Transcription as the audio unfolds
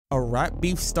rap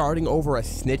beef starting over a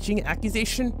snitching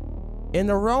accusation? In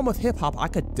the realm of hip-hop, I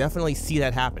could definitely see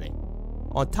that happening.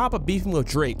 On top of beefing with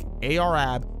Drake,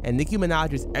 A.R.A.B., and Nicki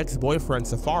Minaj's ex-boyfriend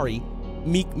Safaree,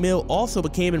 Meek Mill also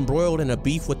became embroiled in a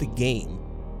beef with The Game.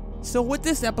 So with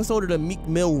this episode of the Meek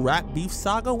Mill rap beef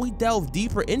saga, we delve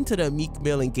deeper into the Meek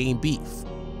Mill and Game beef.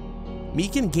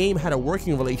 Meek and Game had a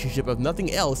working relationship if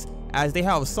nothing else, as they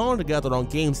have a song together on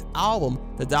Game's album,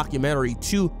 The Documentary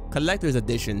 2 Collector's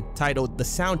Edition, titled The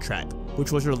Soundtrack,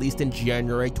 which was released in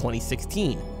January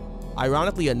 2016.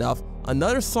 Ironically enough,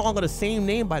 another song of the same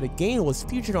name by The Game was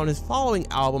featured on his following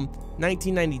album,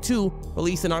 1992,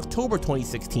 released in October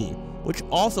 2016, which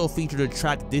also featured a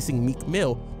track dissing Meek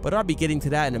Mill, but I'll be getting to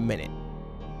that in a minute.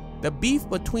 The beef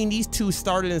between these two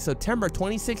started in September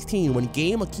 2016 when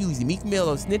Game accused Meek Mill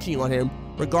of snitching on him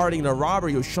regarding the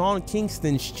robbery of Sean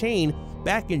Kingston's chain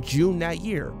back in June that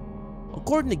year.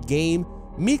 According to Game,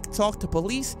 Meek talked to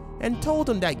police and told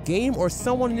them that Game or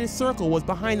someone in his circle was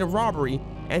behind the robbery,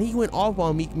 and he went off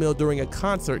on Meek Mill during a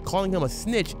concert, calling him a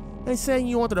snitch and saying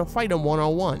he wanted to fight him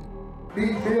one-on-one.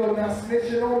 Meek Mill not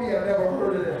snitching on me, I never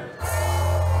heard of that.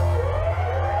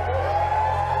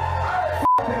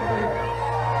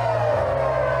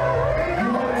 You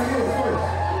heard it here first.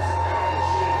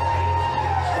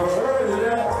 I heard of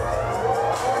that.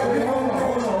 Hey, hold on.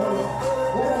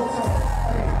 One more time.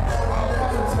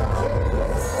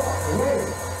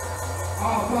 I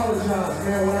apologize,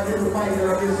 man. When I get the mic and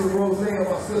I get some rose in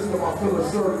my system, I feel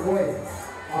a certain way.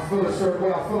 I feel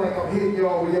like I'm hitting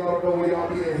y'all when y'all don't know where y'all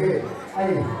being hit.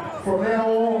 Hey, from now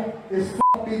on, it's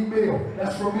f*** Meek Mill.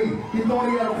 That's for me. He thought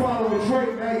he had a problem with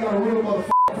Drake, now he got a real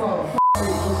motherfucking problem. F*** me,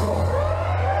 what's up?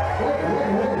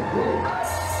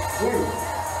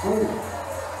 Wait.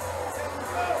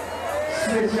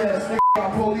 Snitch ass nigga, got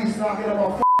police knocking at my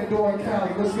f***ing door in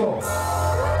Cali. Let's go.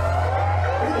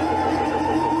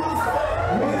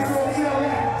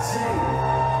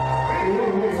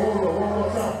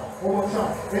 One more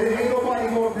time. And ain't nobody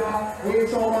gonna die. We ain't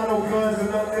talking about no guns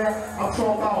and nothing there. I'm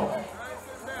talking about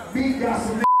Meek got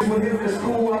some niggas with him that's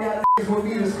cool. I got niggas with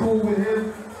me that's cool with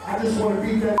him. I just want to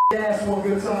beat that ass one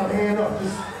good time. Hand up.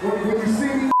 Just when you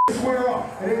see me, swear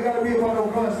up. It ain't gotta be about no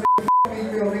guns.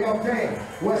 Meek Mill, nigga, I'm gang.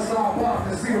 West Side Block,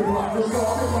 the Cedar Block. Let's go.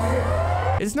 I'm right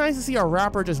here. It's nice to see a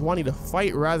rapper just wanting to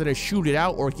fight rather than shoot it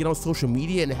out or get on social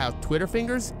media and have Twitter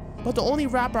fingers. But the only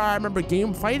rapper I remember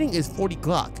Game fighting is 40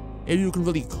 Glock, if you can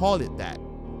really call it that.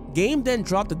 Game then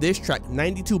dropped a diss track,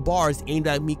 92 bars, aimed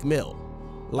at Meek Mill.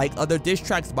 Like other diss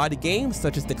tracks by The Game,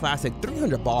 such as the classic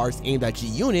 300 bars aimed at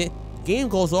G-Unit, Game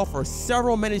goes off for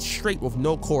several minutes straight with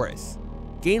no chorus.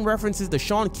 Game references the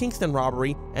Sean Kingston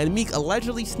robbery and Meek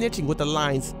allegedly snitching with the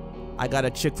lines, "I got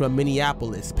a chick from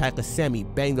Minneapolis, pack a semi,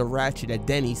 bang the ratchet at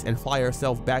Denny's and fly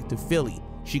herself back to Philly.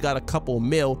 She got a couple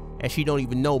mil and she don't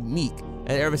even know Meek,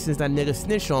 and ever since that nigga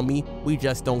snitched on me, we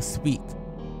just don't speak."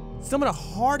 Some of the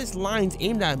hardest lines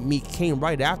aimed at Meek came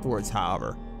right afterwards,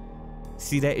 however.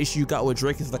 "See, that issue you got with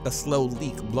Drake is like a slow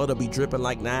leak. Blood'll be dripping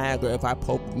like Niagara if I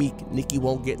poke Meek. Nicki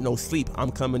won't get no sleep. I'm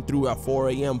coming through at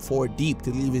 4 AM 4 deep to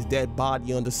leave his dead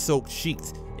body under soaked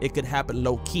sheets. It could happen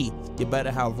low key. You better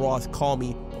have Ross call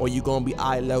me or you gonna be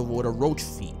eye level with a roach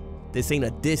feet. This ain't a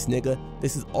diss, nigga.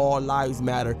 This is all lives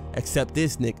matter except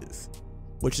this niggas."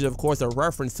 Which is of course a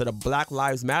reference to the Black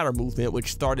Lives Matter movement,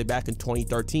 which started back in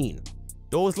 2013.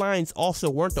 Those lines also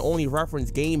weren't the only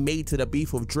reference Game made to the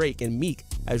beef with Drake and Meek,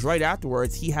 as right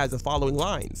afterwards he has the following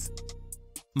lines.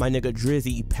 "My nigga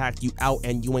Drizzy packed you out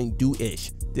and you ain't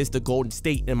do-ish. This the Golden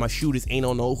State and my shooters ain't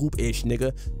on no hoop-ish,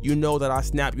 nigga. You know that I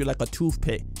snap you like a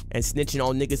toothpick, and snitching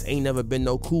on niggas ain't never been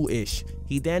no cool-ish."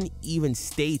 He then even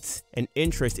states an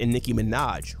interest in Nicki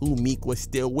Minaj, who Meek was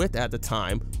still with at the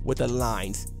time, with the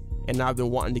lines, "And I've been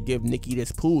wanting to give Nicki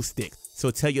this pool stick,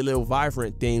 so tell your little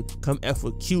Vibrant thing, come F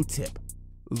with Q-Tip."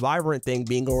 Vibrant Thing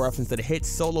being a reference to the hit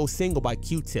solo single by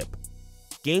Q-Tip.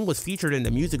 Game was featured in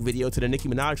the music video to the Nicki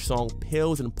Minaj song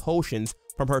Pills and Potions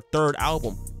from her third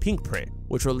album, Pink Print,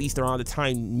 which released around the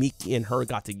time Meek and her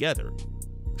got together.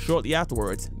 Shortly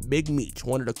afterwards, Big Meech,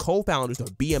 one of the co-founders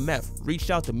of BMF,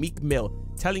 reached out to Meek Mill,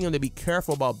 telling him to be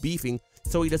careful about beefing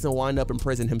so he doesn't wind up in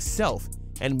prison himself,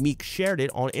 and Meek shared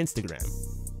it on Instagram.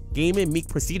 Game and Meek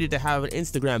proceeded to have an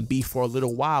Instagram beef for a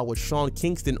little while, with Sean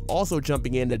Kingston also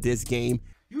jumping into this Game.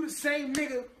 "You the same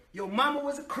nigga, your mama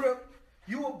was a crip,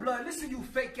 you a blood, listen you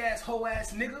fake ass hoe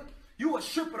ass nigga. You a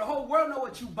stripper, the whole world know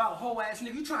what you about, hoe ass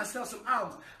nigga. You trying to sell some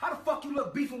albums. How the fuck you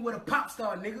look beefing with a pop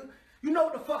star, nigga? You know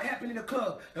what the fuck happened in the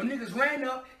club. Them niggas ran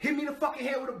up, hit me in the fucking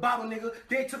head with a bottle, nigga.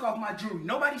 They took off my jewelry.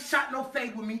 Nobody shot no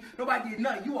fade with me. Nobody did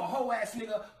nothing. You a hoe ass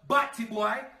nigga, body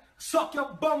boy. Suck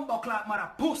your bumbo clock, mother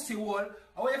pussy wall.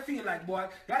 Oh, it feel like, boy.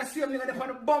 Gotta see a nigga that put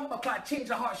a bomb apply Change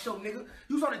Your Heart show, nigga.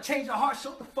 You was on a Change Your Heart show?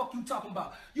 What the fuck you talking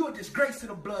about? You a disgrace to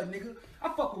the blood, nigga. I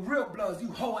fuck with real bloods,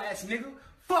 you hoe ass nigga.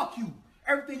 Fuck you.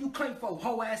 Everything you claim for,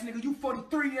 hoe ass nigga. You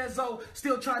 43 years old,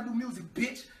 still trying to do music,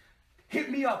 bitch. Hit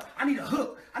me up. I need a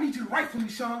hook. I need you to write for me,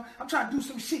 Sean. I'm trying to do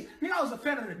some shit. Nigga, I was a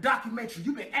fan of the documentary.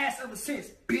 You been ass ever since,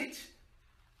 bitch.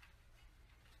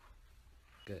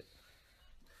 Good.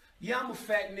 Yeah, I'm a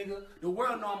fat nigga. The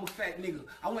world know I'm a fat nigga.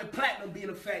 I went platinum being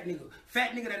a fat nigga.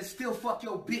 Fat nigga that'll still fuck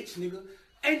your bitch, nigga.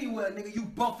 Anywhere, nigga, you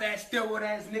buff ass, steroid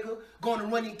ass nigga. Going to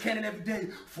running cannon every day.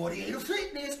 48 of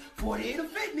fitness, 48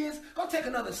 of fitness. Go take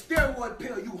another steroid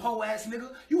pill, you hoe ass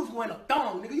nigga. You was wearing a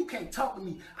thong, nigga. You can't talk to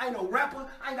me. I ain't no rapper.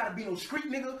 I ain't gotta be no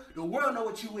street nigga. The world know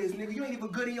what you is, nigga. You ain't even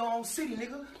good in your own city,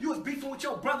 nigga. You was beefing with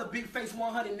your brother, Big Face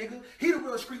 100, nigga. He the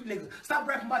real street nigga. Stop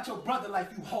rapping about your brother life,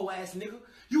 you hoe ass nigga.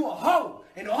 You a hoe,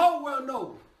 and the whole world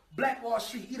know. Black Wall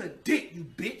Street, eat a dick, you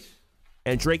bitch.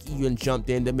 And Drake even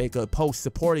jumped in to make a post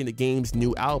supporting the Game's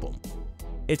new album.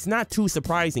 It's not too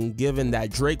surprising given that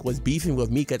Drake was beefing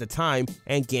with Meek at the time,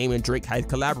 and Game and Drake had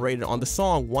collaborated on the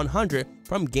song 100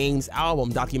 from Game's album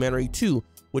Documentary 2,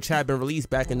 which had been released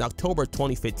back in October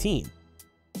 2015.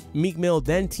 Meek Mill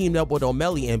then teamed up with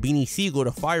O'Malley and Beanie Sigel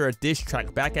to fire a diss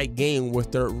track back at Game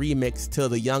with their remix to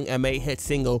the Young M.A. hit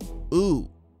single, Ooh.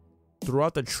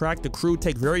 Throughout the track, the crew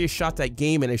take various shots at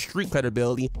Game and his street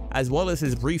credibility, as well as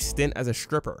his brief stint as a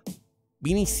stripper.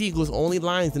 Beanie Siegel's only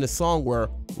lines in the song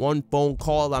were, "One phone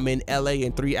call, I'm in LA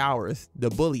in 3 hours. The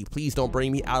bully, please don't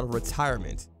bring me out of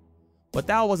retirement." But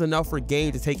that was enough for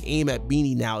Game to take aim at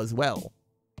Beanie now as well.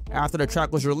 After the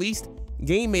track was released,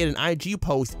 Game made an IG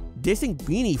post dissing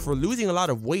Beanie for losing a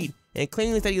lot of weight and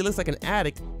claiming that he looks like an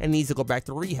addict and needs to go back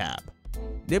to rehab.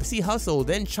 Nipsey Hussle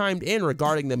then chimed in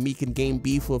regarding the Meek and Game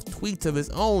beef with tweets of his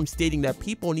own stating that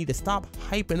people need to stop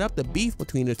hyping up the beef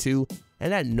between the two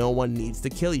and that no one needs to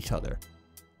kill each other.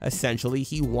 Essentially,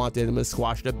 he wanted them to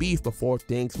squash the beef before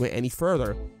things went any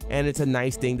further, and it's a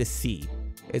nice thing to see.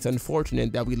 It's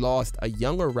unfortunate that we lost a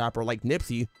younger rapper like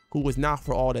Nipsey who was not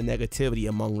for all the negativity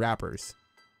among rappers.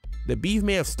 The beef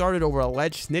may have started over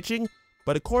alleged snitching,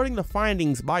 but according to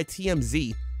findings by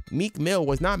TMZ, Meek Mill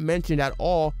was not mentioned at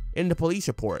all in the police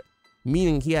report,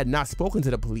 meaning he had not spoken to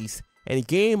the police, and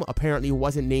Game apparently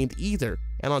wasn't named either,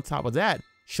 and on top of that,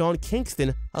 Sean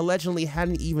Kingston allegedly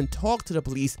hadn't even talked to the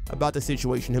police about the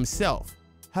situation himself.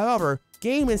 However,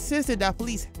 Game insisted that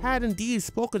police had indeed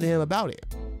spoken to him about it.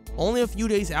 Only a few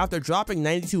days after dropping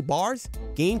 92 bars,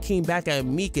 Game came back at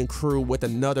Meek and crew with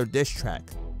another diss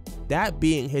track, that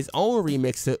being his own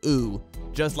remix to Ooh,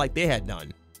 just like they had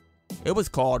done. It was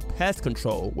called Pest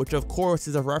Control, which of course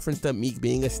is a reference to Meek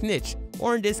being a snitch,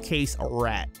 or in this case, a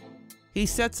rat. He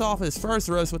sets off his first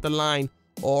verse with the line,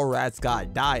 "All rats gotta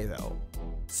die though."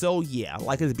 So yeah,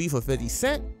 like his beef with 50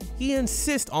 Cent, he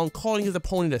insists on calling his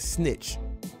opponent a snitch.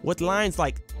 With lines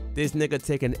like, "This nigga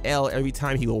take an L every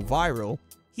time he go viral,"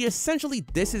 he essentially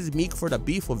disses Meek for the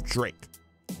beef with Drake.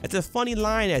 It's a funny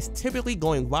line as typically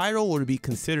going viral would be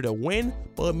considered a win,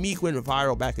 but Meek went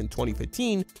viral back in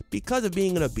 2015 because of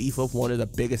being in a beef with one of the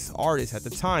biggest artists at the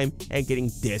time and getting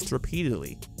dissed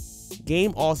repeatedly.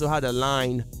 Game also had the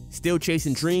line, "Still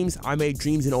chasing dreams, I made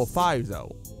dreams in 05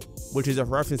 though," which is a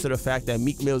reference to the fact that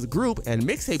Meek Mill's group and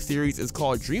mixtape series is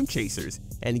called Dream Chasers,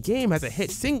 and Game has a hit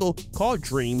single called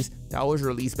Dreams that was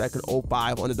released back in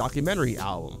 05 on the Documentary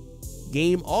album.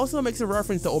 Game also makes a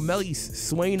reference to O'Malley's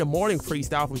Sway in the Morning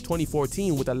freestyle from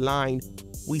 2014 with the line,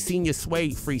 "We seen your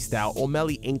sway freestyle,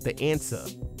 O'Malley ain't the answer."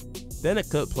 Then a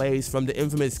clip plays from the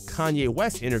infamous Kanye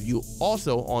West interview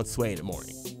also on Sway in the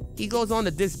Morning. He goes on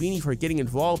to diss Beanie for getting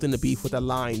involved in the beef with the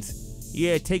lines,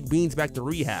 "Yeah, take Beans back to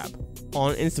rehab,"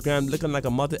 on Instagram looking like a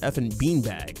mother effing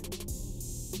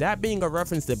beanbag. That being a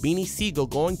reference to Beanie Sigel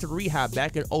going to rehab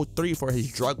back in 03 for his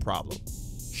drug problem.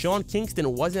 Sean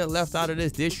Kingston wasn't left out of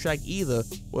this diss track either,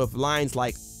 with lines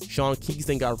like, "Sean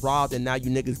Kingston got robbed and now you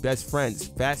niggas best friends,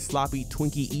 fat sloppy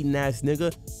Twinkie eating ass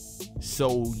nigga."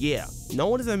 So yeah, no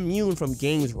one is immune from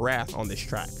Game's wrath on this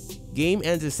track. Game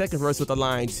ends his second verse with the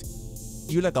lines,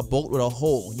 "You like a boat with a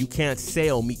hole, you can't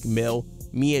sail, Meek Mill.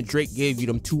 Me and Drake gave you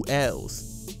them 2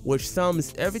 L's," which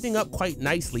sums everything up quite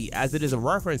nicely as it is a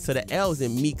reference to the L's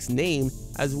in Meek's name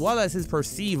as well as his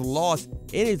perceived loss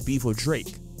in his beef with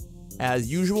Drake.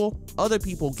 As usual, other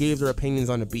people gave their opinions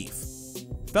on the beef.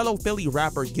 Fellow Philly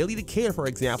rapper Gilly the Kid, for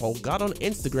example, got on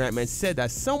Instagram and said that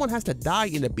someone has to die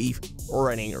in the beef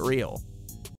or it ain't real.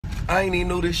 I ain't even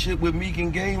know this shit with Meek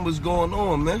and Game was going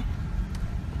on, man.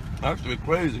 Actually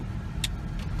crazy.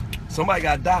 Somebody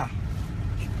gotta die.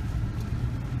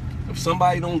 If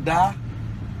somebody don't die,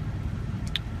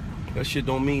 that shit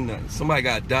don't mean nothing. Somebody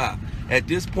gotta die. At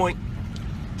this point,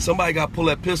 Somebody got to pull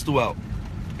that pistol out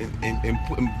and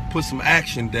put some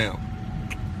action down.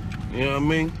 You know what I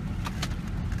mean?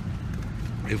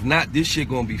 If not, this shit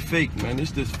gonna be fake, man.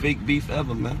 This is fake beef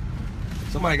ever, man.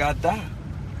 Somebody gotta die.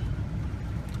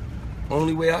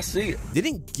 Only way I see it.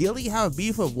 Didn't Gilly have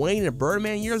beef with Wayne and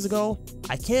Birdman years ago?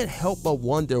 I can't help but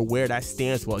wonder where that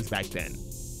stance was back then.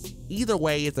 Either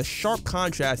way, it's a sharp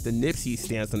contrast to Nipsey's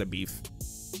stance on the beef.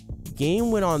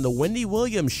 Game went on the Wendy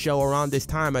Williams show around this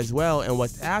time as well and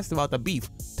was asked about the beef,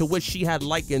 to which she had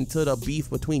likened to the beef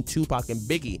between Tupac and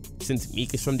Biggie, since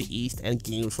Meek is from the East and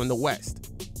Game was from the West.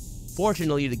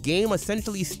 Fortunately, the Game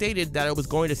essentially stated that it was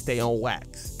going to stay on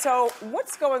wax. So,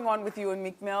 what's going on with you and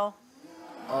Meek Mill?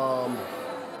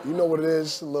 You know what it is?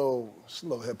 It's a little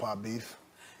hip-hop beef,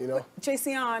 you know?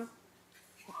 Jayceon.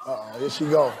 Uh-oh, here she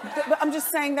go. But I'm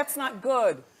just saying that's not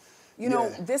good. You know,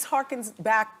 Yeah. this harkens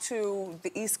back to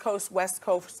the East Coast, West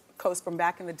Coast from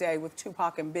back in the day with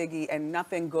Tupac and Biggie, and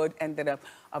nothing good ended up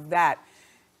of that.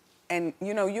 And,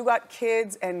 you know, you got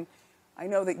kids, and I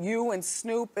know that you and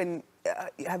Snoop and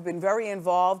have been very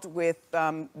involved with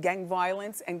gang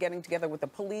violence and getting together with the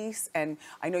police. And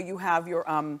I know you have your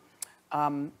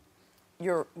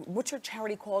what's your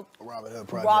charity called? Robin Hood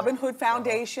Project. Robin Hood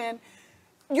Foundation.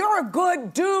 You're a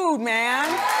good dude, man.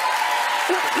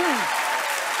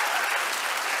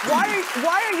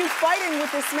 Why are you fighting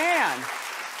with this man?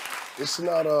 It's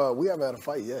not, we haven't had a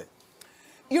fight yet.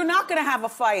 You're not gonna have a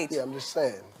fight. Yeah, I'm just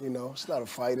saying, you know, it's not a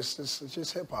fight, it's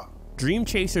just hip-hop. Dream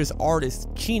Chasers artist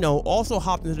Chino also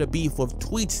hopped into the beef with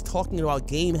tweets talking about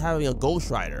Game having a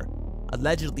ghostwriter,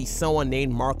 allegedly someone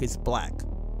named Marcus Black.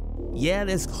 Yeah,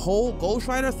 this whole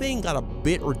ghostwriter thing got a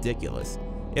bit ridiculous.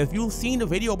 If you've seen the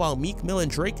video about Meek Mill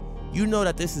and Drake, you know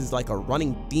that this is like a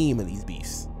running theme in these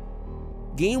beefs.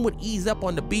 Game would ease up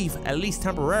on the beef, at least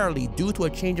temporarily, due to a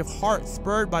change of heart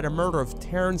spurred by the murder of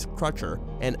Terrence Crutcher,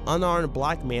 an unarmed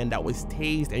black man that was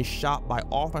tased and shot by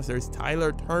officers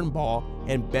Tyler Turnbull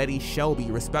and Betty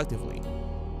Shelby, respectively.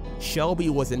 Shelby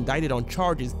was indicted on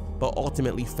charges, but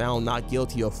ultimately found not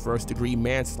guilty of first-degree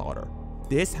manslaughter.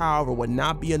 This, however, would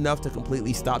not be enough to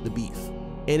completely stop the beef.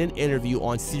 In an interview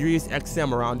on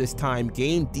SiriusXM around this time,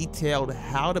 Game detailed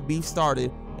how the beef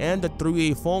started and the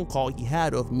three-way phone call he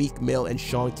had with Meek Mill and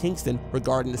Sean Kingston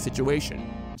regarding the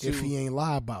situation. If he ain't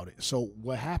lie about it. So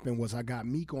what happened was I got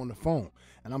Meek on the phone,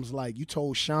 and I was like, you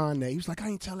told Sean that. He was like, I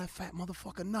ain't tell that fat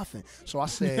motherfucker nothing. So I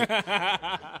said,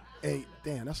 hey,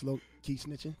 damn, that's low key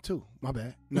snitching too. My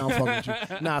bad. No, I'm fucking with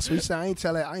you. Nah, so he said, I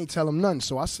ain't tell him nothing.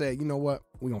 So I said, you know what?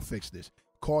 We gonna fix this.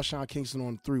 Call Sean Kingston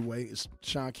on the three-way. It's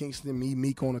Sean Kingston, me,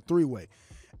 Meek on the three-way.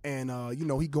 And, you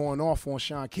know, he going off on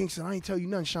Sean Kingston. I ain't tell you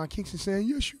nothing. Sean Kingston saying,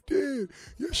 yes, you did.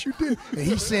 Yes, you did. And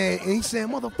he saying,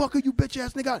 motherfucker, you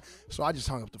bitch-ass nigga. So I just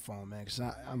hung up the phone, man, because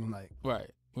I'm like. Right.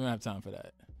 We don't have time for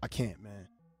that. I can't, man.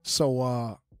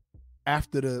 So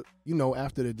after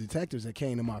the detectives that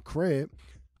came to my crib,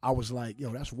 I was like,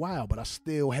 yo, that's wild. But I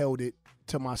still held it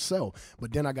to myself.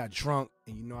 But then I got drunk,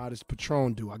 and you know how this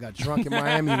Patron do. I got drunk in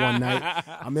Miami one night.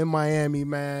 I'm in Miami,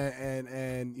 man,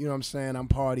 and you know what I'm saying? I'm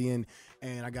partying.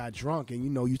 And I got drunk, and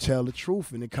you know, you tell the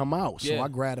truth, and it come out. So I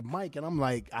grabbed a mic, and I'm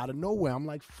like, out of nowhere, I'm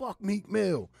like, fuck Meek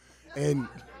Mill. And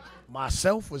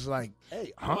myself was like,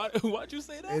 hey, huh? Why'd you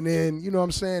say that? And then, you know what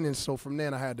I'm saying? And so from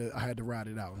then I had to ride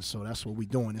it out. And so that's what we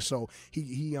doing. And so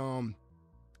he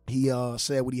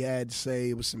said what he had to say.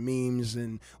 It was some memes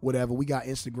and whatever. We got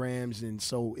Instagrams, and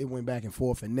so it went back and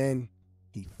forth. And then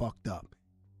he fucked up.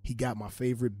 He got my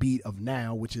favorite beat of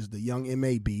now, which is the Young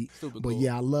M.A. beat. Super but cool.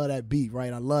 yeah, I love that beat,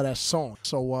 right? I love that song.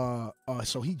 So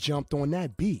so he jumped on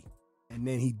that beat, and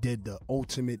then he did the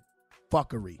ultimate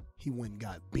fuckery. He went and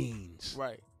got Beans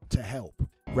to help.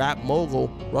 Rap mogul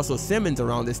Russell Simmons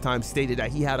around this time stated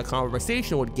that he had a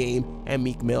conversation with Game and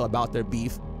Meek Mill about their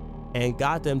beef and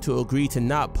got them to agree to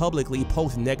not publicly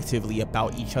post negatively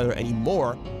about each other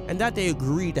anymore, and that they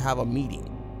agreed to have a meeting.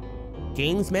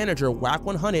 Game's manager Wack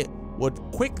 100 would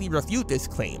quickly refute this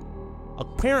claim.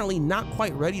 Apparently not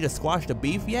quite ready to squash the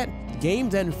beef yet, Game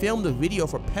then filmed a video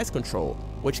for Pest Control,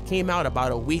 which came out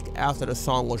about a week after the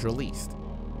song was released.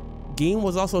 Game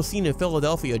was also seen in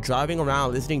Philadelphia driving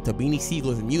around listening to Beanie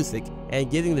Siegel's music and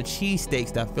getting the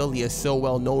cheesesteaks that Philly is so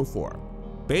well known for,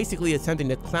 basically attempting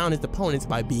to clown his opponents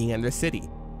by being in their city.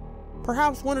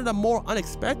 Perhaps one of the more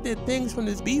unexpected things from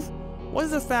this beef was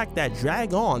the fact that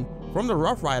Drag On from the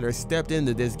Rough Riders stepped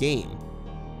into this game.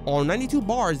 On 92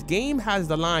 Bars, Game has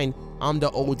the line, "I'm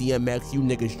the ODMX, you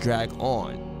niggas drag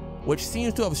on," which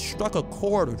seems to have struck a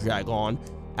chord with Drag On,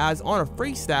 as on a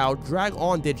freestyle Drag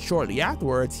On did shortly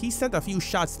afterwards, he sent a few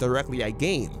shots directly at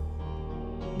Game.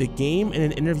 The Game, in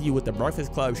an interview with The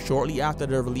Breakfast Club shortly after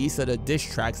the release of the diss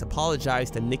tracks,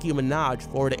 apologized to Nicki Minaj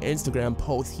for the Instagram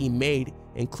post he made,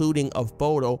 including a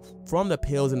photo from the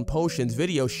Pills and Potions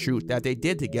video shoot that they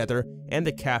did together and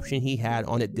the caption he had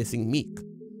on it dissing Meek.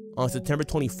 On September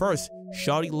 21st,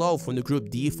 Shawty Lo from the group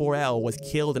D4L was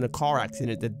killed in a car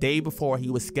accident the day before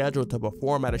he was scheduled to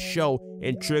perform at a show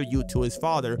in tribute to his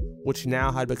father, which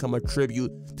now had become a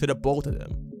tribute to the both of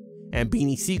them. And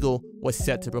Beanie Sigel was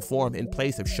set to perform in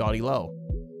place of Shawty Lo.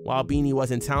 While Beanie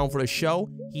was in town for the show,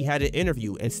 he had an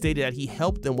interview and stated that he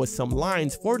helped them with some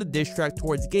lines for the diss track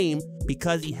towards Game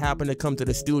because he happened to come to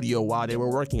the studio while they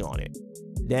were working on it.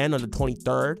 Then on the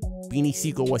 23rd, Beanie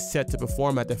Sigel was set to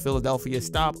perform at the Philadelphia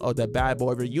stop of the Bad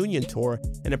Boy Reunion tour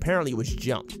and apparently was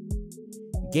jumped.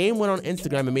 Game went on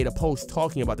Instagram and made a post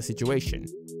talking about the situation.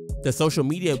 The social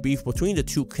media beef between the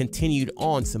two continued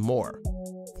on some more.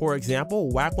 For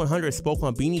example, Wack 100 spoke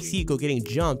on Beanie Sigel getting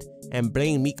jumped and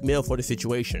blamed Meek Mill for the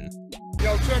situation.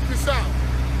 Yo, check this out.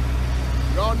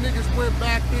 Y'all niggas went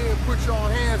back there and put y'all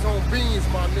hands on Beans,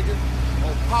 my nigga.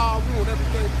 On Power Rule,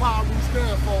 everything Power Rule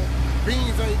stand for.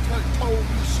 Beans ain't told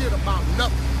me shit about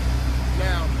nothing.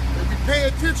 Now, if you pay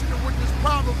attention to where this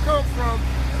problem come from,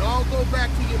 it all go back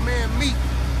to your man Meek.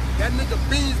 That nigga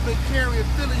Beans been carrying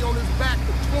Philly on his back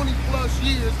for 20 plus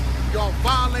years. Y'all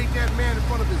violate that man in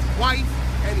front of his wife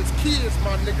and his kids,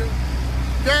 my nigga.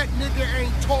 That nigga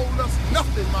ain't told us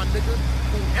nothing, my nigga.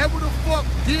 Whoever the fuck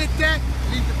did that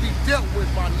need to be dealt with,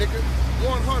 my nigga.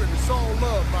 100, it's all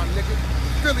love, my nigga.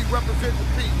 Philly represents the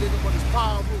P, nigga, but it's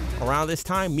Power Rule. Around this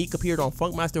time, Meek appeared on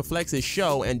Funkmaster Flex's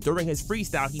show, and during his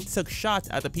freestyle, he took shots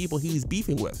at the people he was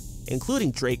beefing with,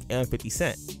 including Drake and 50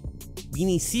 Cent.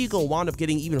 Beanie Sigel wound up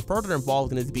getting even further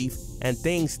involved in his beef, and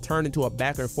things turned into a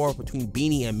back and forth between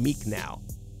Beanie and Meek now.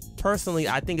 Personally,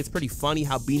 I think it's pretty funny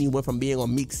how Beanie went from being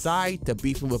on Meek's side to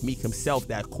beefing with Meek himself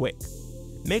that quick.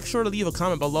 Make sure to leave a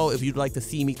comment below if you'd like to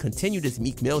see me continue this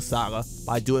Meek Mill saga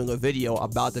by doing a video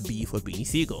about the beef with Beanie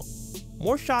Sigel.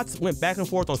 More shots went back and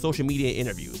forth on social media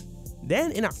interviews.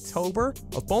 Then in October,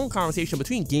 a phone conversation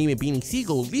between Game and Beanie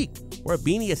Sigel leaked, where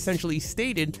Beanie essentially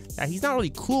stated that he's not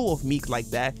really cool with Meek like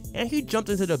that, and he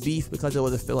jumped into the beef because it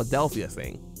was a Philadelphia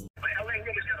thing. LA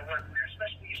niggas gotta work there,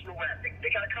 especially these new rap. They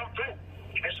gotta come through.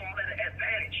 It's all at an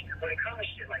advantage when it comes to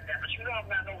shit like that. But you know I'm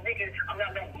not no nigga. I'm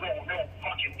not no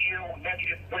fucking ill,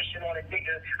 negative wishing on a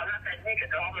nigga. I'm not that nigga,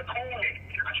 though. I'm a cool nigga.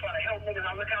 I try to help niggas.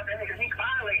 I look out that nigga. He's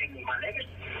violating me, my nigga.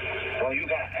 Well, you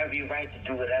got every right to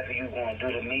do whatever you gonna do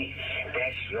to me.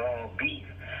 That's your beef.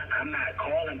 I'm not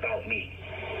calling about me.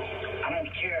 I don't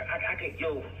care. I could,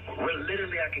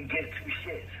 literally I can give two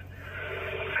shits.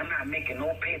 I'm not making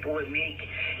no paper with Meek.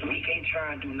 Meek ain't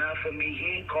trying to do nothing for me. He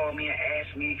ain't called me and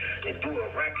asked me to do a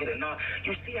record and all.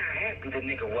 You see how happy the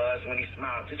nigga was when he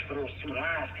smiled just for those 2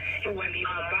 lines. It wasn't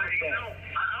even about that.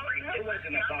 It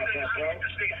wasn't about that, bro.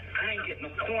 I ain't getting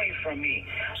no coin from me.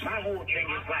 My whole thing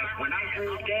is like, when I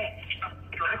heard that,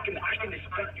 I can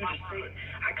expect you to say it.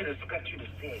 I can expect you to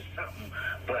say something,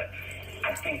 but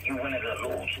I think you went a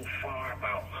little too far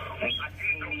about when I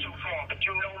didn't go too far, but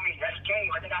you know me. That's game.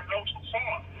 I think I go too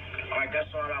far. All right, that's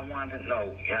all I wanted to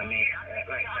know. You know what I mean?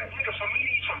 Nigga, for me,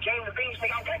 from game to things,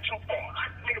 nigga, I went too far.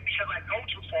 Nigga, because I go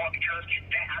too far because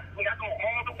I go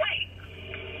all the way.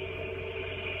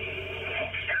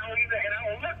 And I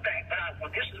don't look back,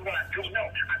 but this is what I do know.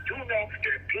 I do know that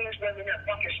if Beans went in that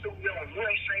fucking studio and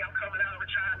really say I'm coming out of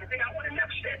retirement, then I would have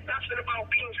never said nothing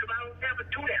about Beans because I would never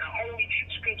do that. I only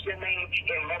speak your name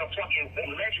in motherfucking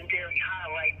legendary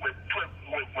highlight with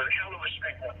hella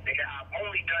respect on it, nigga. I've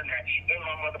only done that in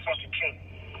my motherfucking team.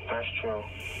 That's true.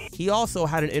 He also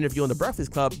had an interview on The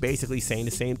Breakfast Club basically saying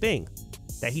the same thing,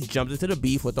 that he jumped into the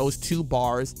beef with those 2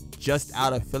 bars just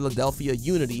out of Philadelphia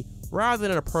unity rather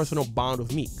than a personal bond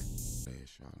with Meek.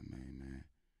 Man.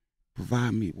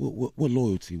 Provide me, what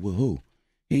loyalty, with who?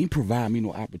 He ain't provide me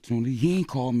no opportunity. He ain't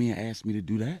called me and asked me to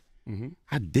do that.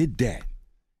 I did that.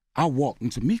 I walked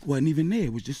into Meek, wasn't even there.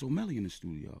 It was just O'Malley in the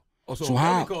studio. Oh, so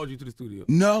O'Malley called you to the studio?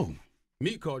 No.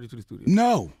 Meek called you to the studio?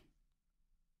 No.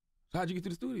 So how'd you get to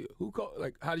the studio? Who called?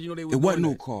 Like, how did you know they were? It wasn't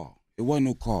no call. It wasn't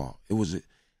no call. It was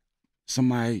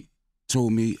somebody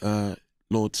told me,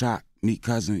 Lil Talk, Meek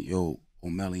cousin, yo,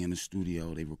 O'Malley in the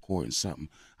studio, they recording something.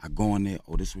 I go in there,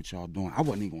 oh, this is what y'all doing. I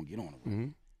wasn't even gonna get on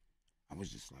it. I was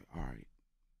just like, all right,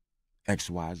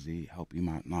 XYZ, help him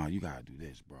out. Nah, you gotta do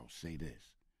this, bro. Say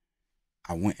this.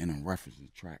 I went in and referenced the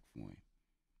track for him,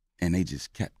 and they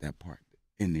just kept that part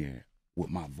in there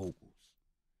with my vocals.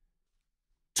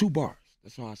 2 bars.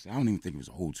 That's all I said. I don't even think it was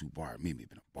a whole 2 bar. Maybe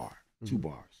even a bar. 2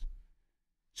 bars.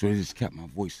 So they just kept my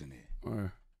voice in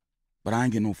there. But I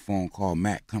ain't get no phone call.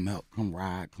 Matt, come help, come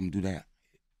ride, come do that.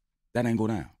 That ain't go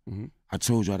down. I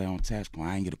told y'all that on task call.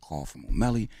 I ain't get a call from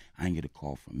O'Malley. I ain't get a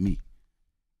call from Meek.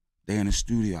 They in the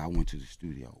studio. I went to the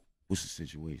studio. What's the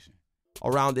situation?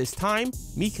 Around this time,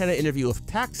 Meek had an interview with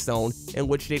Taxstone in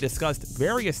which they discussed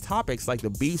various topics like the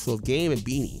beefs with Game and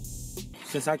Beanie.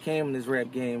 Since I came in this rap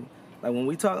game, like when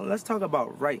we talk, let's talk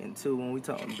about writing too. When we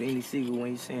talk Beanie Siegel,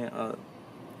 when he's saying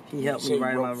he helped me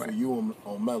write my rap. For you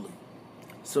on Melly.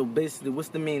 So basically, what's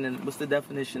the meaning? What's the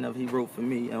definition of he wrote for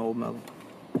me and O'Malley?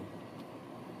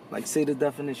 Like, say the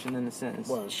definition in a sentence.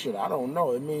 Well, shit, I don't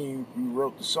know. I mean, you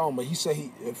wrote the song, but he said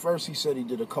at first he said he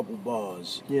did a couple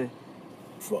bars. Yeah.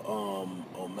 For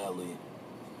O'Malley.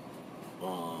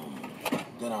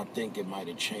 Then I think it might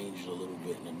have changed a little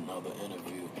bit in another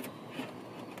interview.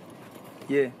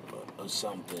 Yeah. Or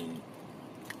something.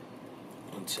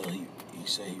 Until he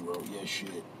said he wrote your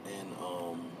shit and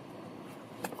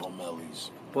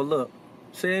O'Malley's. But look,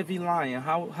 say if he lying,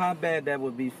 how bad that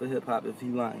would be for hip hop if he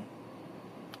lying?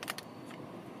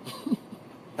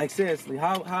 Like seriously,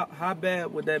 how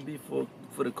bad would that be for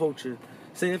the culture?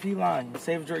 Say if he lying,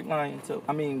 say if Drake lying too.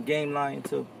 I mean Game lying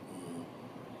too.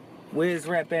 Where's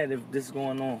rap at if this is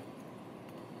going on?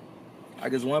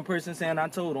 Like there's one person saying I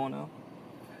told on him.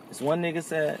 This one nigga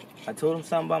said I told him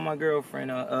something about my girlfriend.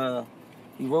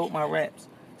 He wrote my raps.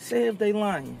 Say if they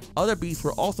lying. Other beefs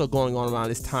were also going on around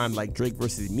this time, like Drake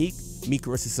versus Meek, Meek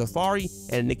versus Safaree,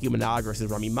 and Nicki Minaj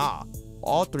versus Remy Ma.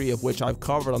 All three of which I've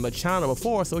covered on the channel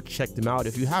before, so check them out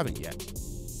if you haven't yet.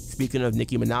 Speaking of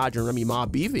Nicki Minaj and Remy Ma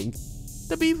beefing,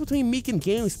 the beef between Meek and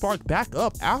Game sparked back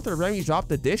up after Remy dropped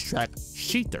the diss track,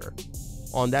 Sheether.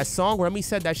 On that song, Remy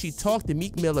said that she talked to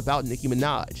Meek Mill about Nicki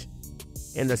Minaj.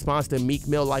 In response to Meek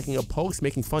Mill liking a post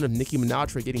making fun of Nicki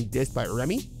Minaj for getting dissed by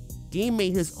Remy, Game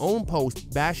made his own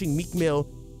post bashing Meek Mill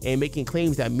and making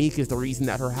claims that Meek is the reason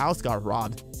that her house got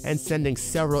robbed and sending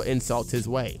several insults his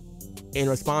way. In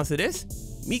response to this,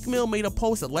 Meek Mill made a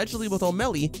post allegedly with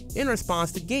O'Malley in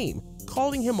response to Game,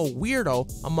 calling him a weirdo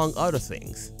among other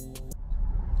things.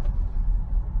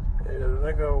 Hey, this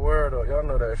nigga a weirdo, y'all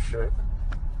know that shit.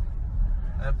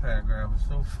 That paragraph was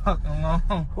so fucking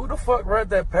long. Who the fuck read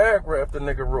that paragraph the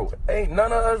nigga wrote? Ain't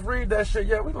none of us read that shit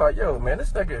yet. We like, yo, man,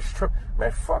 this nigga is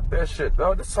man, fuck that shit,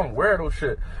 dog. This some weirdo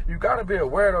shit. You gotta be a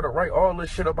weirdo to write all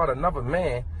this shit about another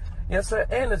man. You know what I'm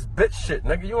saying? And this bitch shit,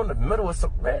 nigga. You in the middle of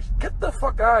some, man, get the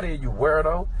fuck out of here, you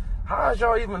weirdo. How is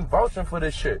y'all even vouching for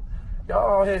this shit?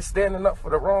 Y'all out here standing up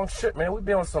for the wrong shit, man. We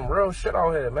be on some real shit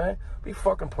out here, man. Be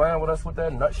fucking playing with us with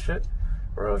that nut shit.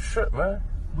 Real shit, man.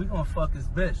 We gonna fuck his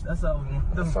bitch. That's all we gonna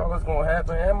do. That's all that's gonna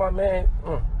happen. And my man,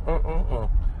 I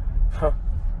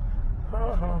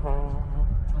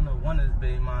know one of his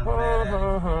baby mamas mad at you.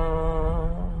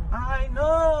 I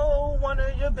know one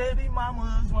of your baby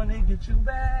mamas wanna get you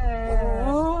back.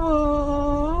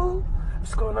 Ooh,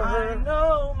 it's gonna hurt. I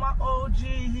know my OG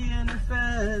here in the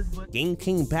feds, but Game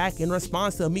came back in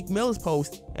response to Meek Mill's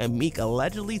post, and Meek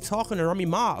allegedly talking to Remy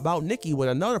Ma about Nicki with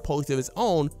another post of his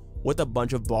own with a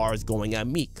bunch of bars going at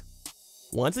Meek.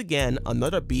 Once again,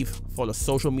 another beef for the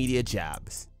social media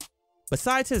jabs.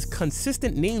 Besides his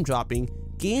consistent name dropping,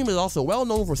 Game is also well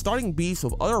known for starting beefs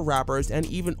with other rappers and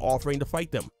even offering to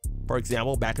fight them. For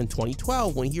example, back in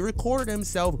 2012 when he recorded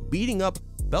himself beating up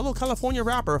fellow California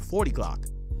rapper 40 Glock.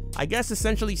 I guess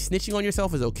essentially snitching on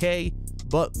yourself is okay,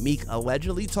 but Meek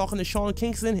allegedly talking to Sean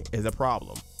Kingston is a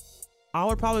problem. I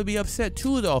would probably be upset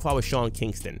too though if I was Sean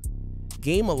Kingston.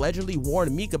 Game allegedly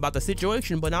warned Meek about the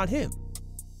situation, but not him.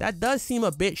 That does seem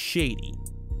a bit shady.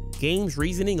 Game's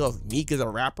reasoning of Meek is a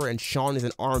rapper and Sean is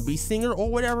an R&B singer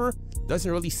or whatever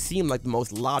doesn't really seem like the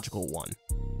most logical one.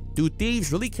 Do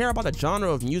thieves really care about the genre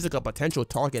of music a potential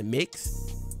target makes?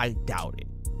 I doubt it.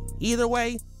 Either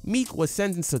way, Meek was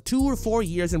sentenced to 2 to 4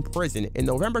 years in prison in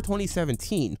November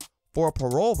 2017 for a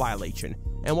parole violation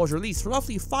and was released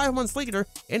roughly 5 months later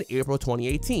in April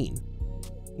 2018.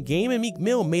 Game and Meek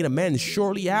Mill made amends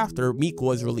shortly after Meek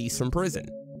was released from prison.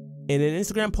 In an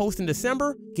Instagram post in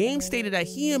December, Game stated that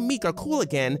he and Meek are cool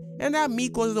again and that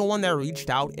Meek was the one that reached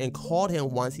out and called him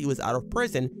once he was out of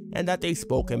prison and that they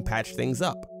spoke and patched things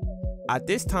up. At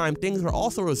this time, things were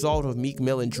also resolved with Meek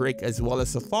Mill and Drake as well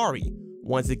as Safaree.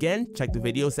 Once again, check the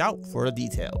videos out for the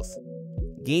details.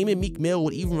 Game and Meek Mill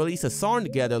would even release a song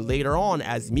together later on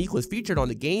as Meek was featured on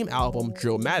the Game album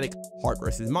Drillmatic, Heart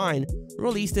vs. Mind,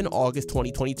 released in August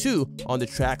 2022 on the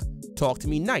track Talk to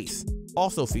Me Nice,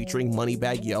 also featuring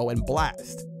Moneybagg Yo and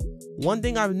Blast. One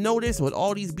thing I've noticed with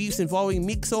all these beefs involving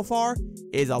Meek so far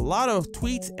is a lot of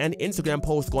tweets and Instagram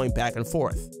posts going back and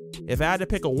forth. If I had to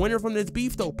pick a winner from this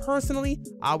beef though personally,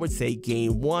 I would say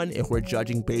Game won if we're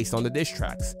judging based on the diss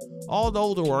tracks.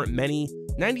 Although there weren't many,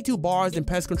 92 bars and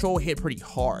Pest Control hit pretty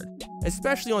hard.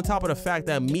 especially on top of the fact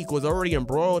that Meek was already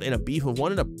embroiled in a beef with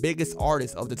one of the biggest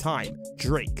artists of the time,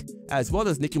 Drake, as well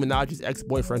as Nicki Minaj's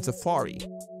ex-boyfriend Safaree.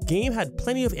 Game had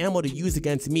plenty of ammo to use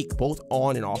against Meek both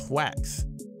on and off wax.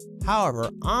 However,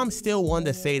 I'm still one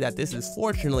to say that this is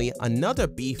fortunately another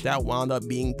beef that wound up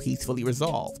being peacefully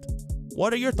resolved.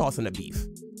 What are your thoughts on the beef?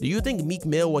 Do you think Meek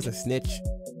Mill was a snitch?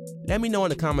 Let me know in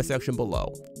the comment section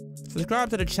below. Subscribe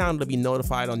to the channel to be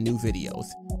notified on new videos.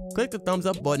 Click the thumbs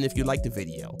up button if you liked the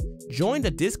video. Join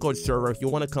the Discord server if you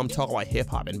want to come talk about hip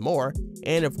hop and more.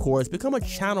 And of course, become a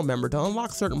channel member to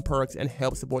unlock certain perks and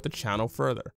help support the channel further.